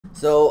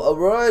So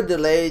Aurora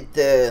delayed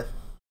the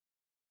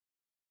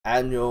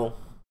annual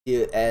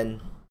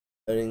year-end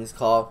earnings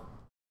call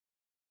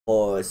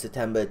for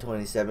September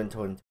 27,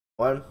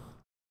 2021.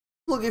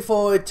 Looking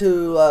forward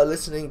to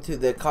listening to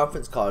the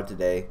conference call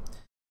today.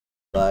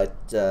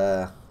 But,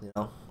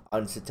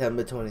 on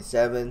September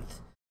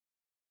 27th,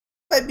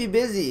 might be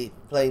busy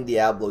playing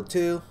Diablo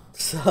 2.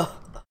 So,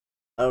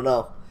 I don't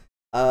know.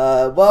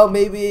 Well,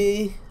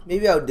 maybe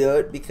I'll do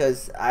it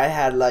because I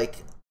had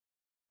like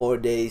 4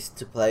 days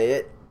to play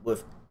it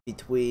with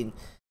between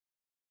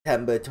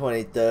September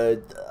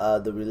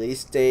 23rd, the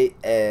release date,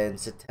 and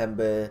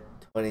September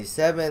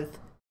 27th,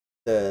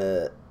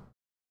 the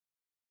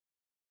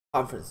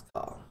conference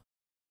call.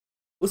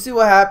 We'll see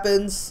what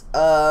happens.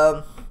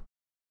 But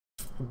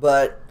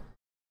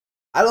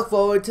I look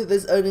forward to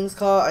this earnings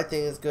call. I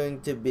think it's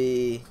going to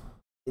be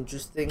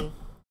interesting.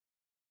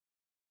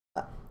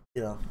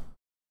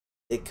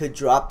 It could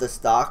drop the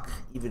stock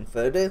even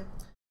further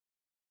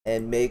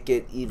and make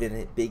it even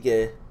a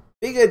bigger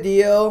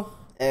deal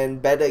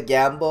and better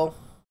gamble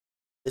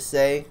to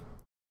say.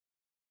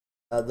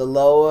 The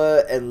lower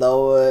and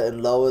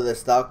lower the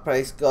stock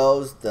price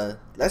goes, the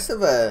less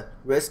of a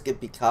risk it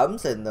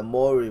becomes and the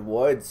more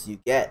rewards you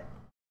get.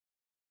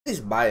 This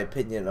is my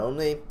opinion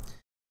only.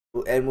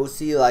 And we'll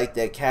see like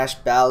the cash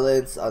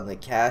balance on the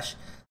cash.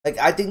 Like,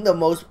 I think the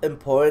most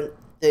important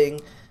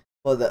thing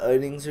for the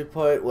earnings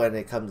report when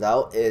it comes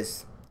out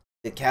is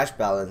the cash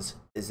balance.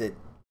 Is it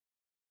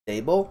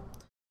stable?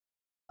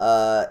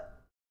 Are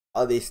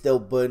they still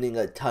burning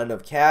a ton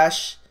of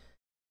cash?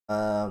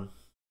 Are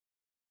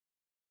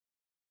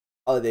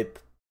they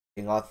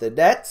paying off the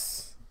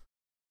debts?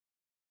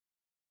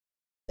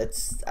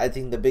 That's, I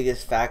think, the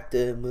biggest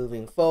factor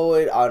moving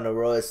forward on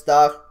Aurora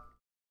stock.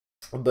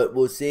 But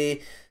we'll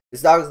see. The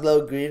stock is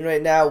low green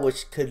right now,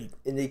 which could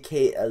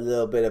indicate a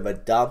little bit of a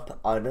dump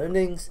on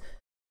earnings.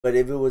 But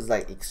if it was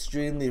like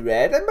extremely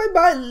red, I might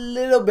buy a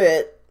little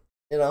bit.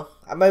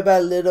 I might buy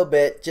a little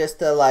bit just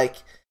to like,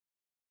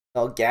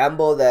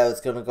 gamble that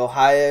it's gonna go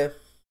higher.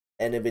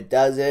 And if it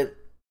doesn't,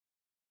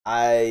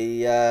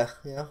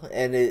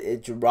 and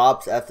it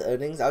drops after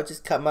earnings, I'll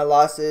just cut my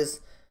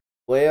losses,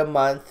 wait a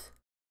month,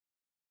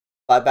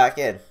 buy back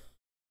in.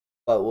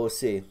 But we'll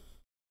see.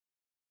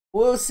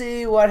 We'll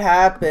see what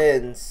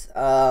happens.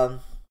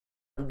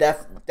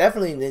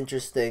 Definitely an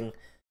interesting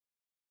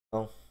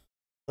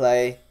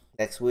play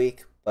next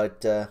week,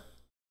 but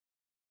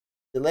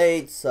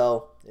delayed,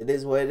 so it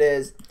is what it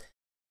is.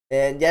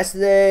 And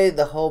yesterday,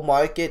 the whole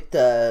market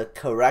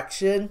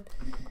correction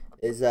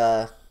was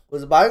a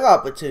buying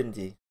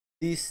opportunity,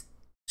 at least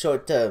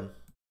short term.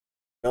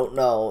 Don't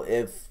know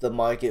if the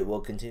market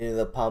will continue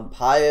to pump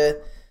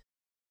higher,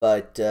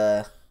 but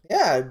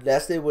yeah,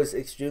 yesterday was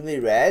extremely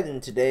red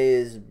and today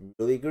is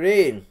really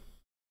green.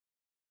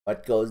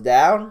 What goes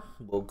down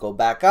will go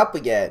back up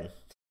again.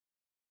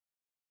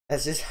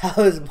 That's just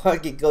how this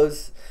market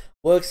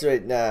works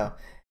right now.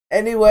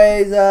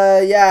 Anyways,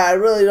 yeah, I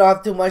really don't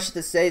have too much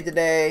to say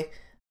today.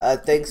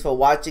 Thanks for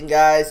watching,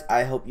 guys.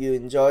 I hope you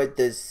enjoyed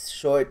this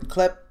short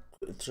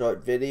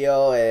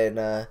video,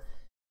 and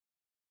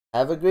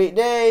have a great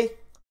day.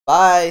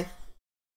 Bye.